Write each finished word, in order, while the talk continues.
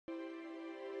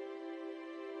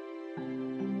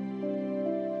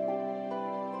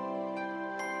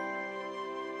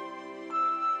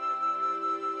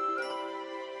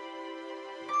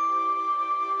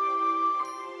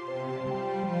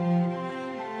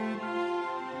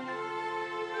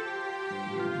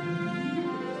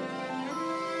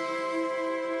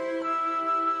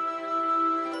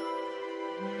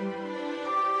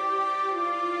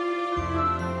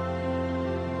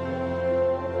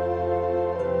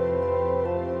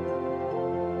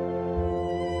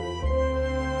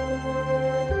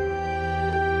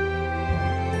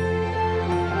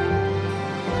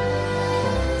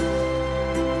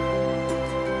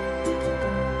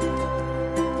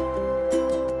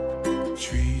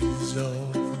Trees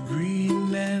of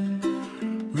green and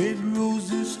red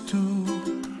roses too,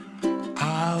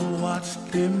 I watch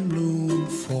them bloom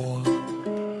for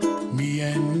me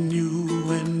and you,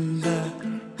 and I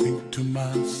think to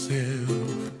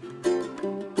myself,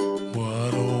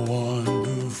 what a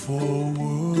wonderful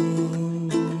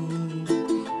world.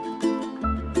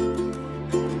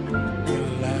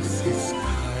 Well, I see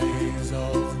skies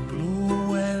of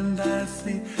blue and I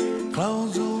see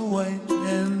clouds of white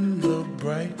and the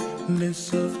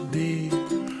brightness of day.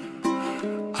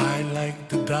 I like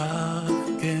the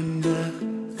dark and I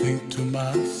think to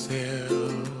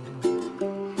myself,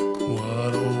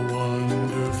 what a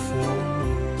wonderful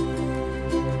world.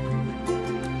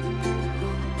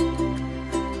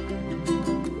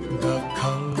 The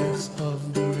colors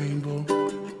of the rainbow,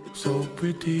 so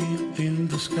pretty in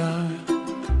the sky,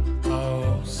 are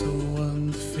also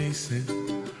on the faces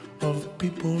of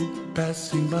people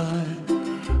passing by.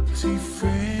 See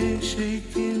friends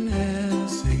shaking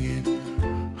hands, singing,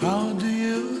 how do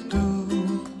you do?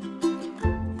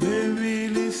 They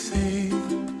really say,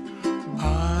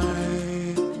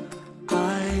 I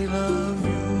love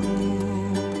you.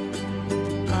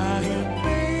 I hear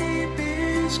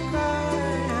babies cry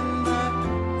and I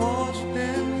watch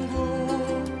them grow.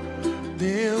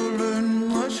 They'll learn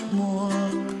much more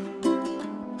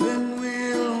than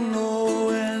we'll know,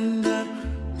 and I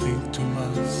think to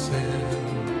myself,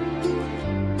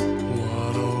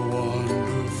 what a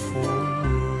wonderful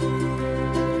world.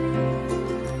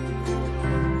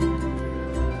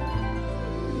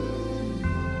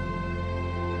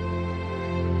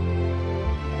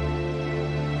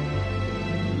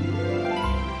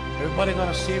 Everybody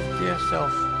gotta save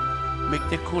themselves, make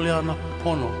the kuleana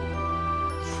pono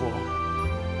for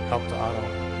help the other.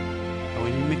 And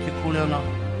when you make the kuleana,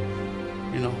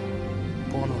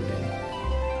 pono, then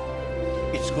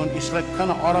it's like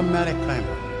kind of automatic kind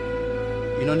of.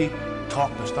 You don't need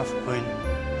talk, the stuff going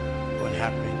to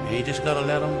happen. And you just gotta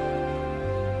let them,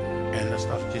 and the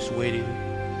stuff just waiting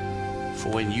for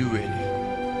when you ready.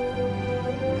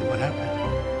 And what happened?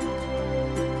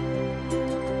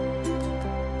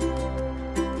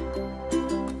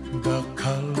 The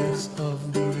colors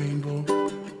of the rainbow,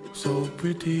 so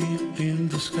pretty in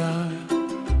the sky,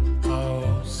 are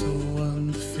also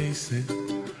on the faces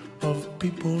of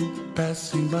people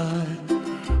passing by.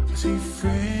 I see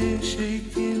friends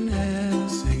shaking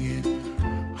hands, singing,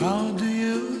 how do